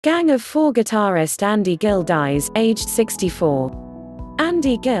Gang of Four guitarist Andy Gill dies, aged 64.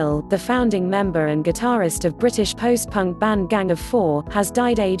 Andy Gill, the founding member and guitarist of British post-punk band Gang of Four, has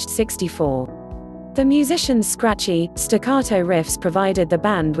died aged 64. The musician's scratchy, staccato riffs provided the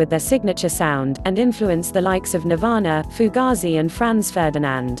band with their signature sound, and influenced the likes of Nirvana, Fugazi and Franz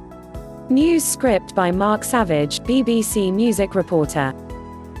Ferdinand. News script by Mark Savage, BBC music reporter.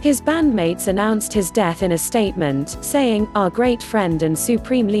 His bandmates announced his death in a statement, saying, "Our great friend and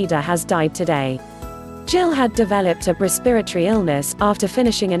supreme leader has died today." Gill had developed a respiratory illness after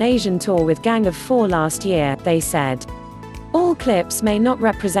finishing an Asian tour with Gang of Four last year, they said. All clips may not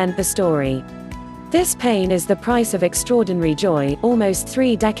represent the story. "This pain is the price of extraordinary joy, almost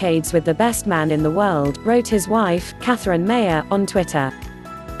 3 decades with the best man in the world," wrote his wife, Catherine Mayer, on Twitter.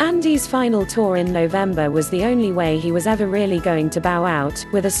 Andy's final tour in November was the only way he was ever really going to bow out,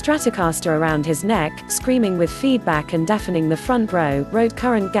 with a Stratocaster around his neck, screaming with feedback and deafening the front row, wrote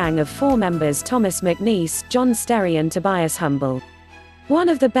current Gang of Four members Thomas McNeice, Sterry and Tobias Humble. "One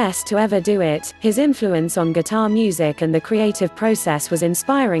of the best to ever do it, his influence on guitar music and the creative process was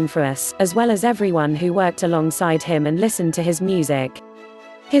inspiring for us, as well as everyone who worked alongside him and listened to his music.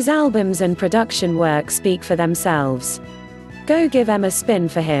 His albums and production work speak for themselves. Go give Em a spin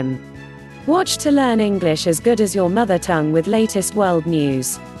for him. Watch to learn English as good as your mother tongue with latest world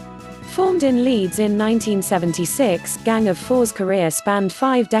news." Formed in Leeds in 1976, Gang of Four's career spanned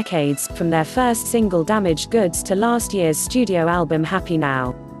 5 decades, from their first single Damaged Goods to last year's studio album Happy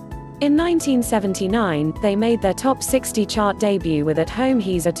Now. In 1979, they made their top 60 chart debut with At Home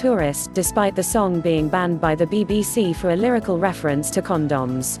He's a Tourist, despite the song being banned by the BBC for a lyrical reference to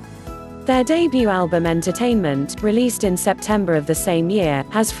condoms. Their debut album Entertainment, released in September of the same year,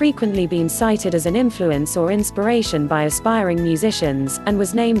 has frequently been cited as an influence or inspiration by aspiring musicians, and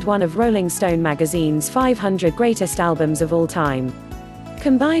was named one of Rolling Stone magazine's 500 greatest albums of all time.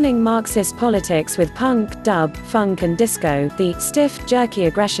 Combining Marxist politics with punk, dub, funk and disco, the stiff, jerky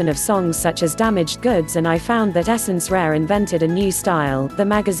aggression of songs such as Damaged Goods and I Found That Essence Rare invented a new style, the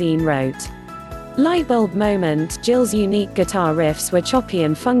magazine wrote. Lightbulb moment, Gill's unique guitar riffs were choppy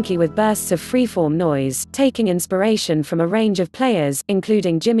and funky with bursts of freeform noise, taking inspiration from a range of players,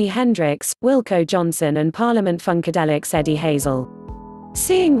 including Jimi Hendrix, Wilco Johnson and Parliament Funkadelic's Eddie Hazel.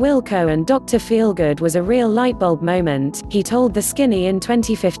 "Seeing Wilco and Dr. Feelgood was a real lightbulb moment," he told The Skinny in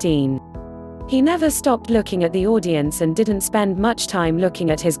 2015. He never stopped looking at the audience and didn't spend much time looking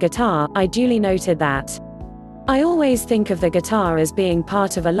at his guitar. "I duly noted that. I always think of the guitar as being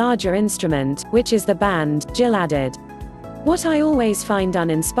part of a larger instrument, which is the band," Gill added. "What I always find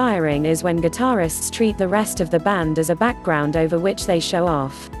uninspiring is when guitarists treat the rest of the band as a background over which they show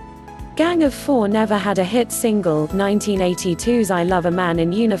off." Gang of Four never had a hit single. 1982's I Love a Man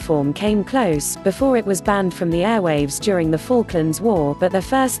in Uniform came close, before it was banned from the airwaves during the Falklands War, but their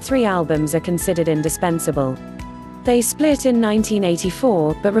first 3 albums are considered indispensable. They split in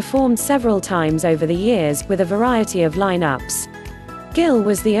 1984, but reformed several times over the years, with a variety of lineups. Gill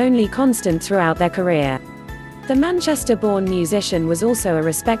was the only constant throughout their career. The Manchester-born musician was also a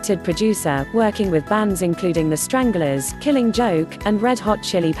respected producer, working with bands including The Stranglers, Killing Joke, and Red Hot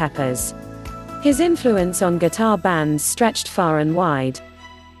Chili Peppers. His influence on guitar bands stretched far and wide.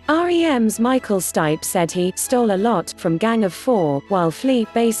 REM's Michael Stipe said he "stole a lot" from Gang of Four, while Flea,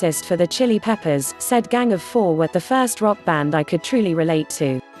 bassist for the Chili Peppers, said Gang of Four were the first rock band I could truly relate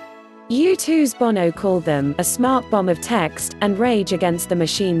to. U2's Bono called them a smart bomb of text, and Rage Against the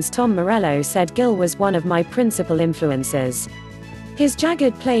Machine's Tom Morello said Gill was one of my principal influences. His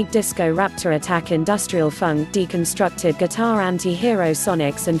jagged plague disco raptor attack industrial funk deconstructed guitar anti-hero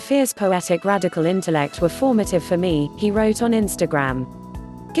sonics and fierce poetic radical intellect were formative for me, he wrote on Instagram.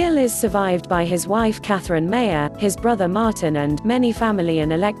 Gill is survived by his wife Catherine Mayer, his brother Martin and many family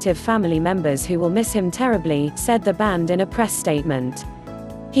and elective family members who will miss him terribly, said the band in a press statement.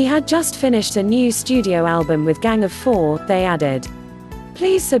 He had just finished a new studio album with Gang of Four, they added.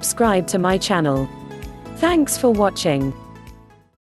 Please subscribe to my channel. Thanks for watching.